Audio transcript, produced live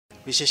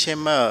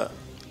විශේෂයෙන්ම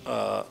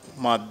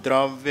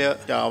මද්ද්‍රව්‍ය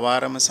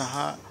ජාවාරම සහ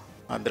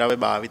මද්ද්‍රව්‍ය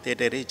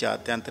භාවිතයට එරෙහි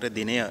ජාත්‍යන්තර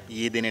දිනය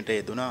ඊයේ දිනට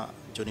යෙදුණා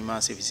ජුනි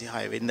මාසේ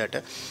 26 වෙනිදාට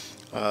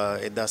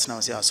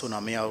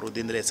 1989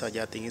 අවුරුද්දේ ඉඳලා එසා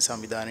ජාතීන්ගේ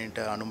සංවිධානයට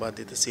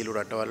අනුබද්ධිත සියලු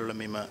රටවල් වල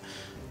මෙම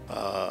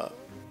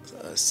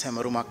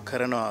සැමරුමක්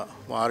කරන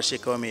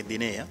වාර්ෂිකව මේ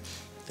දිනය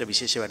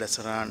විශේෂ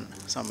වැඩසටහන්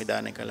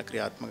සංවිධානය කළ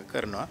ක්‍රියාත්මක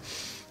කරනවා.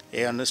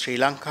 ඒ අනුව ශ්‍රී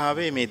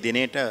ලංකාවේ මේ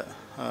දිනේට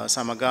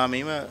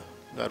සමගාමීව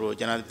ගරු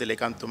ජනාධිපති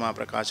ලේකම්තුමා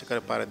ප්‍රකාශ කර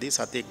පරිදි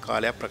සතිය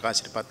කාලයක්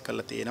ප්‍රකාශයටපත්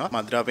කරලා තියෙනවා.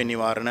 මද්ද්‍රව්‍ය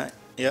නිවාරණය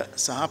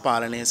සහ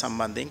පාලනය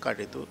සම්බන්ධයෙන්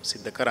කටයුතු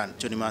සිදු කරන්න.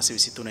 ජුනි මාසේ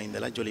 23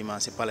 ඉඳලා ජූලි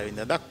මාසේ 1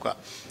 වෙනිදා දක්වා.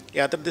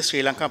 ඒ අතරදී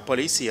ශ්‍රී ලංකා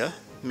පොලිසිය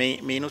මේ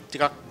මිනුත්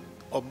ටිකක්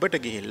ඔබට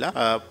ගිහිල්ලා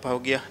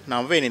පහුගිය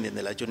 9 වෙනිදා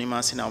ඉඳලා ජුනි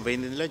මාසේ 9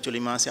 වෙනිදා ඉඳලා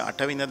ජූලි මාසේ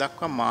 8 වෙනිදා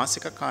දක්වා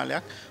මාසික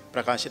කාලයක්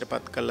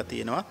ප්‍රකාශයටපත් කරලා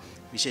තියෙනවා.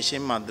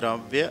 විශේෂයෙන්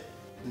මද්ද්‍රව්‍ය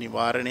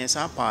නිවාරණය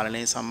සහ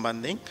පාලනය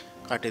සම්බන්ධයෙන්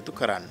කටයුතු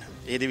කරන්න.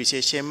 ඒදී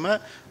විශේෂයෙන්ම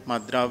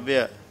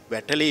මද්ද්‍රව්‍ය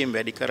වැටලීම්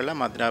වැඩි කරලා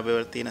මද්ද්‍රව්‍ය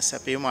වල තියෙන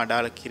සැපයුම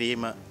අඩාල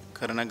කිරීම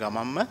කරන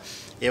ගමන්ම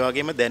ඒ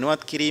වගේම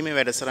දැනුවත් කිරීමේ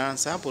වැඩසටහන්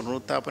සහ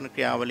පුනරුත්ථාපන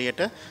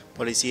ක්‍රියාවලියට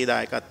පොලිසියේ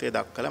දායකත්වයේ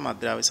දක්වලා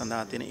මද්ද්‍රව්‍ය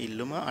සඳහා තියෙන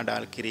ඉල්ලුම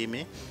අඩාල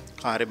කිරීමේ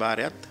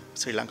කාර්යභාරයත්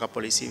ශ්‍රී ලංකා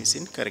පොලිසිය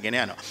විසින් කරගෙන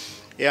යනවා.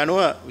 ඒ අනුව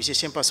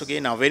විශේෂයෙන් පසුගිය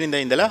 9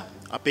 වෙනිදා ඉඳලා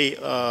අපි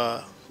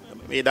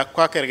මේ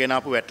දක්වා කරගෙන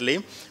ආපු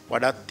වැටලීම්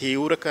වඩාත්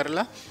තීව්‍ර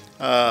කරලා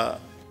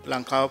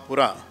ලංකාව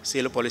පුරා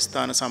සියලු පොලිස්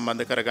ස්ථාන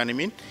සම්බන්ධ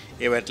කරගනිමින්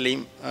ඒ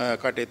වැටලීම්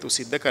කටයුතු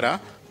සිද්ධ කරා.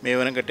 මේ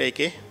වනකට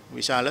ඒකේ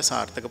විශාල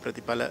සාර්ථක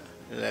ප්‍රතිඵල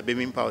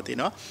ලැබෙමින්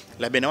පවතිනවා.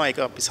 ලැබෙනවා. ඒක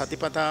අපි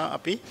සතිපතා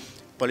අපි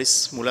පොලිස්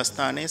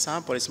මූලස්ථානයේ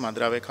සහ පොලිස්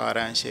මද්ද්‍රව්‍ය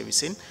කාර්යාංශය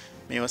විසින්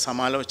මේව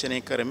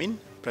සමාලෝචනය කරමින්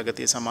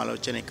ප්‍රගතිය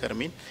සමාලෝචනය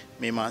කරමින්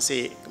මේ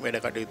මාසේ වැඩ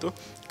කටයුතු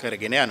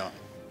කරගෙන යනවා.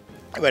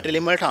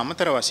 වැටලීම් වලට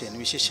අමතර වශයෙන්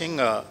විශේෂයෙන්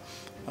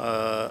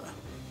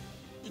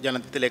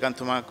ජනාධිපති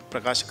ලේකම්තුමා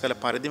ප්‍රකාශ කළ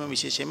පරිදිම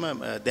විශේෂයෙන්ම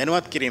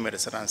දැනුවත් කිරීම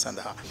වැඩසටහන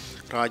සඳහා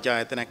රාජ්‍ය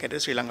ආයතනයක්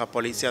ඇතුළේ ශ්‍රී ලංකා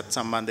පොලිසියත්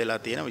සම්බන්ධ වෙලා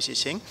තියෙන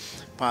විශේෂයෙන්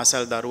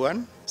පාසල් දරුවන්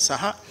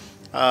සහ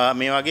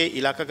මේ වගේ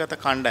ඉලක්කගත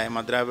කණ්ඩායම්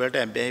මද්ද්‍රව්‍ය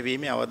වලට ඇබ්බැහි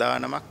වීමේ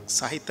අවදානමක්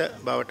සහිත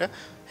බවට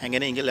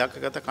හැඟෙන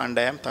ඉලක්කගත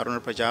කණ්ඩායම්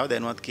තරුණ ප්‍රජාව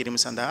දැනුවත් කිරීම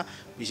සඳහා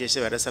විශේෂ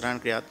වැඩසටහන්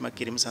ක්‍රියාත්මක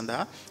කිරීම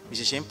සඳහා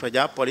විශේෂයෙන්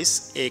ප්‍රජා පොලිස්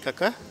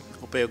ඒකක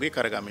උපයෝගී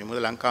කරගමින්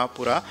මොකද ලංකාව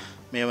පුරා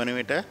මේ වන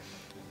විට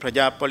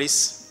ප්‍රජා පොලිස්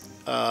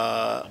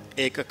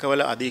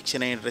ඒකකවල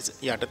අධීක්ෂණය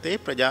යටතේ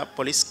ප්‍රජා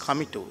පොලිස්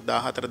කමිටු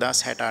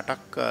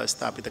 14068ක්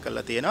ස්ථාපිත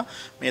කරලා තියෙනවා.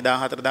 මේ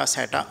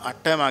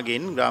 14068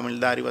 මගින් ග්‍රාම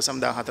නිලධාරි වසම්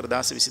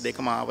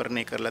 14022ම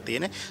ආවරණය කරලා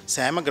තියෙන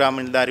සෑම ග්‍රාම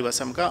නිලධාරි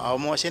වසමක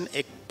අවම වශයෙන්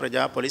එක්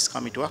ප්‍රජා පොලිස්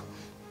කමිටුවක්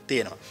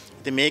තියෙනවා.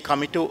 ඉතින් මේ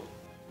කමිටු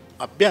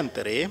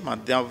අභ්‍යන්තරයේ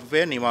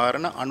මද්ද්‍රව්‍ය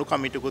නිවාරණ අනු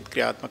කමිටුකුත්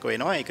ක්‍රියාත්මක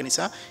වෙනවා. ඒක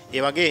නිසා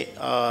ඒ වගේ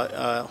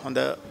හොඳ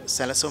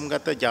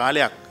සැලසුම්ගත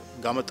ජාලයක්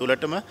ගම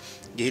තුලටම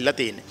ගිහිල්ලා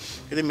තියෙන්නේ.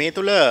 ඉතින් මේ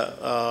තුල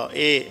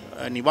ඒ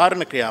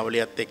නිවාරණ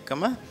ක්‍රියාවලියත්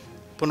එක්කම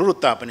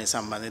පුනරුත්ථාපනය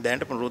සම්බන්ධයෙන්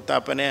දැනට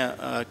පුනරුත්ථාපනය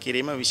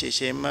කිරීම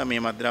විශේෂයෙන්ම මේ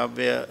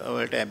මද්ද්‍රව්‍ය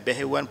වලට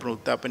ඇබ්බැහිවන්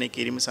පුනරුත්ථාපනය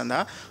කිරීම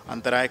සඳහා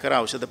අන්තරායකර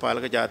ඖෂධ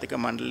පාලක ජාතික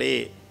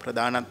මණ්ඩලයේ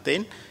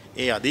ප්‍රධානත්වයෙන්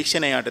ඒ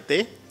අධීක්ෂණය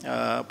යටතේ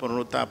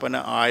පුනරුත්ථාපන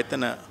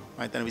ආයතන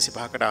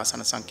 25කට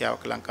ආසන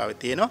සංඛ්‍යාවක්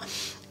ලංකාවේ තියෙනවා.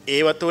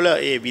 ඒව තුළ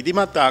ඒ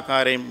විධිමත්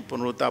ආකාරයෙන්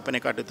පුනරුත්ථාපනය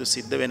කටයුතු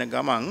සිද්ධ වෙන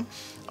ගමන්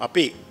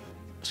අපි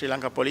ශ්‍රී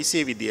ලංකා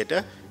පොලිසිය විදියට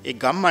ඒ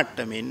ගම්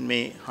මට්ටමින්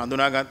මේ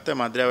හඳුනාගත්ත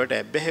මද්ද්‍රව්‍යයට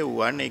ඇබ්බැහි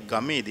වූවන් ඒ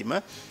ගමේදීම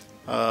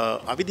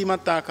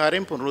අවිධිමත්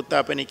ආකාරයෙන්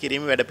පුනරුත්ථාපනය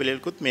කිරීම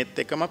වැඩපිළිවෙලකුත් මේත්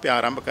එක්කම අපි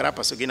ආරම්භ කරා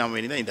පසුගිය 9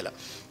 වෙනිදා ඉඳලා.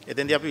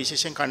 එතෙන්දී අපි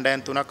විශේෂයෙන්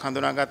කණ්ඩායම් තුනක්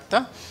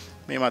හඳුනාගත්තා.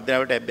 මේ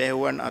මද්ද්‍රව්‍යයට ඇබ්බැහි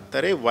වූවන්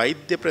අතරේ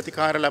වෛද්‍ය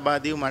ප්‍රතිකාර ලබා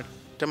දීම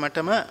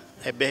මට්ටමටම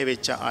ඇබ්බැහි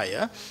වෙච්ච අය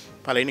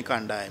පළවෙනි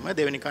කණ්ඩායම,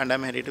 දෙවෙනි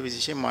කණ්ඩායම හැටියට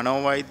විශේෂයෙන්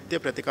මනෝවෛද්‍ය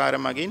ප්‍රතිකාර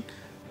මගින්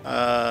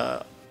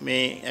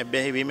මේ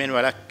ඇබ්බැහි වීමෙන්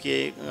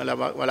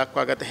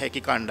වළක්වා ගත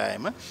හැකි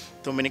කණ්ඩායම,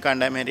 තුන්වෙනි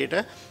කණ්ඩායම හැටියට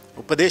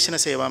උපදේශන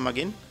සේවා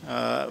මගින්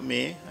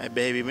මේ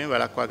ඇබ්බැහි වීමෙන්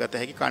වළක්වා ගත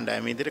හැකි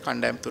කණ්ඩායම. මේ විදිහට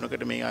කණ්ඩායම්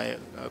තුනකට මේ අය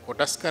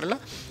කොටස් කරලා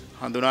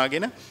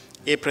හඳුනාගෙන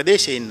ඒ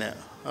ප්‍රදේශයේ ඉන්න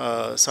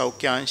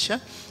සෞඛ්‍යාංශ,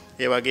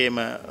 ඒ වගේම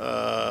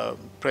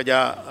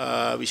ප්‍රජා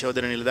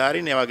විශෝධන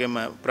නිලධාරීන්, ඒ වගේම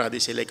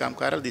ප්‍රාදේශීය ලේකම්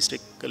කාර්යාල,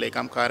 දිස්ත්‍රික්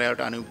ලේකම්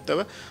කාර්යාලයට අනුයුක්තව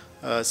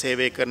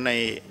සේවය කරන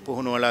ඒ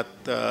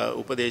පුහුණුවලත්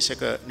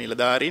උපදේශක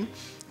නිලධාරීන්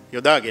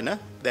යොදාගෙන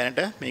දැනට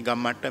මේ ගම්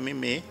මට්ටමින්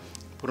මේ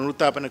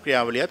පුනරුත්ථාපන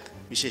ක්‍රියාවලියත්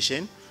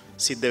විශේෂයෙන්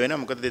සිද්ධ වෙනවා.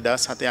 මොකද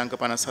 2007 අංක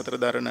 54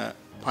 දරන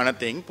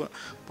පනතෙන්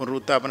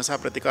පුනරුත්ථාපන සහ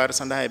ප්‍රතිකාර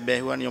සඳහා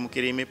ඇබ්බැහිවන් යොමු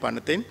කිරීමේ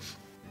පනතෙන්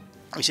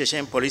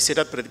විශේෂයෙන්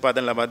පොලිසියටත්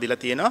ප්‍රතිපාදන ලබා දීලා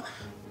තියෙනවා.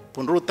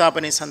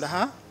 පුනරුත්ථාපනය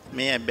සඳහා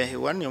මේ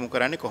ඇබ්බැහිවන් යොමු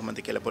කරන්නේ කොහොමද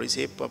කියලා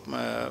පොලිසිය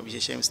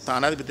විශේෂයෙන්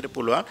ස්ථානාධිපතිට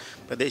පුළුවන්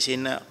ප්‍රදේශයේ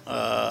ඉන්න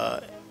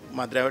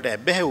මද්ද්‍රව්‍යයට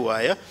ඇබ්බැහි වූ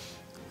අය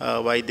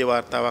වෛද්‍ය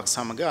වාර්තාවක්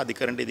සමග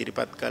අධිකරණයට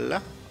ඉදිරිපත්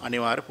කළා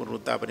අනිවාර්ය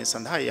පුනරුත්ථාපනය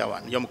සඳහා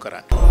යොමු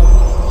කරන්න.